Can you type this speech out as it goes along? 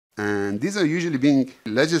And these are usually being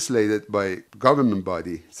legislated by government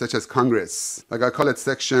body, such as Congress. Like I call it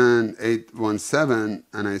Section 817,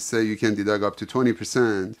 and I say you can deduct up to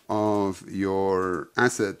 20% of your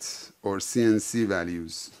assets or CNC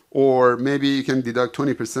values. Or maybe you can deduct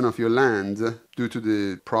 20% of your land due to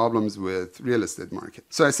the problems with real estate market.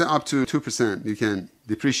 So I say up to 2% you can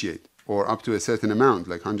depreciate, or up to a certain amount,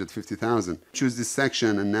 like 150,000. Choose this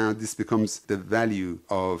section, and now this becomes the value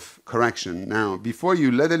of correction. Now, before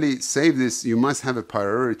you literally save this, you must have a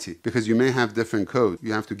priority, because you may have different code.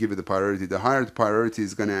 You have to give it a priority. The higher the priority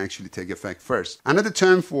is going to actually take effect first. Another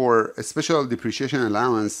term for a special depreciation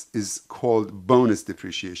allowance is called bonus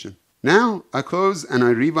depreciation. Now, I close and I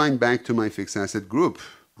rewind back to my fixed asset group.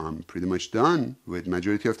 I'm pretty much done with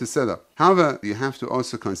majority of the setup. However, you have to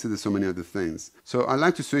also consider so many other things. So I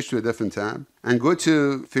like to switch to a different tab and go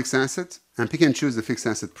to fixed asset and pick and choose the fixed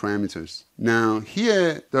asset parameters. Now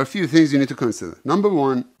here, there are a few things you need to consider. Number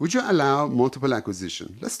one, would you allow multiple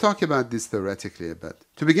acquisition? Let's talk about this theoretically a bit.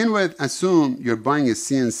 To begin with, assume you're buying a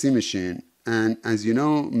CNC machine. And as you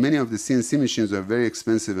know, many of the CNC machines are very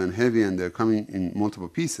expensive and heavy, and they're coming in multiple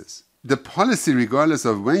pieces. The policy, regardless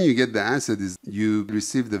of when you get the asset, is you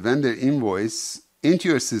receive the vendor invoice into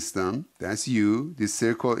your system. That's you. This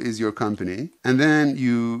circle is your company. And then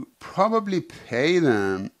you probably pay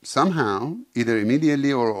them somehow, either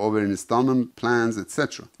immediately or over installment plans,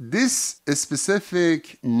 etc. This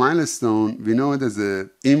specific milestone, we know it as a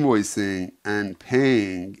invoicing and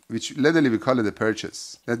paying, which literally we call it a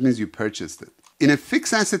purchase. That means you purchased it. In a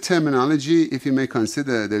fixed asset terminology, if you may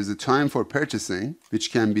consider, there's a time for purchasing,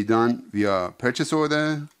 which can be done via purchase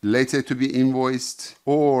order, later to be invoiced,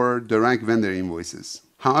 or direct vendor invoices.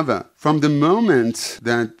 However, from the moment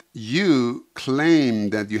that you claim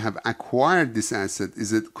that you have acquired this asset,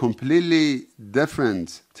 is a completely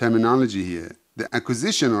different terminology here. The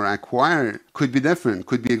acquisition or acquire could be different,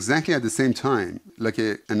 could be exactly at the same time, like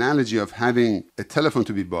an analogy of having a telephone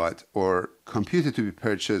to be bought or computer to be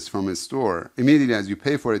purchased from a store. Immediately as you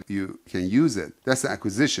pay for it, you can use it. That's the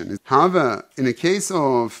acquisition. However, in a case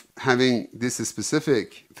of having this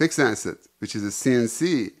specific fixed asset, which is a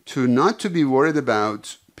CNC, not to be worried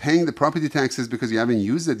about paying the property taxes because you haven't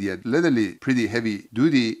used it yet, literally pretty heavy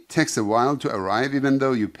duty, takes a while to arrive, even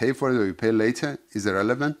though you pay for it or you pay later, is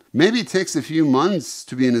irrelevant. Maybe it takes a few months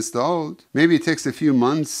to be installed. Maybe it takes a few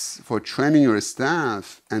months for training your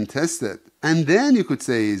staff and test it. And then you could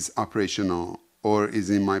say is operational or is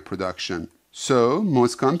in my production. So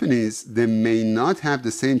most companies, they may not have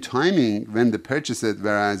the same timing when they purchase it,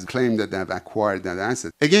 whereas claim that they have acquired that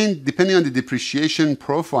asset. Again, depending on the depreciation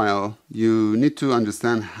profile, you need to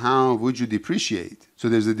understand how would you depreciate. So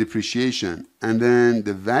there's a depreciation, and then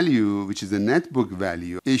the value, which is the net book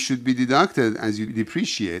value, it should be deducted as you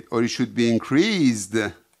depreciate, or it should be increased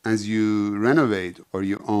as you renovate or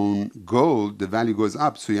you own gold. The value goes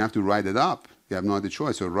up, so you have to write it up. You have no other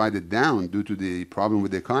choice, or write it down due to the problem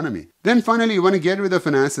with the economy. Then finally, you want to get rid of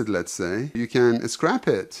an asset, let's say. You can scrap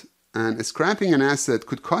it. And scrapping an asset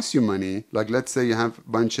could cost you money. Like let's say you have a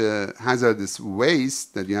bunch of hazardous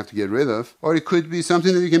waste that you have to get rid of. Or it could be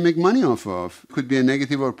something that you can make money off of. It could be a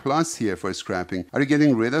negative or plus here for scrapping. Are you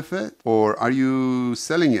getting rid of it? Or are you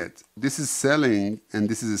selling it? This is selling and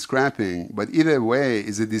this is scrapping. But either way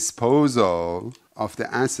is a disposal of the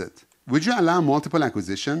asset. Would you allow multiple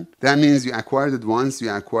acquisition? That means you acquired it once, you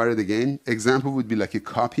acquire it again. Example would be like a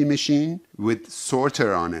copy machine with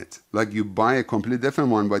sorter on it. Like you buy a completely different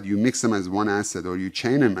one, but you mix them as one asset, or you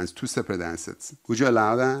chain them as two separate assets. Would you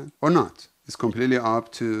allow that or not? It's completely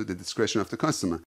up to the discretion of the customer.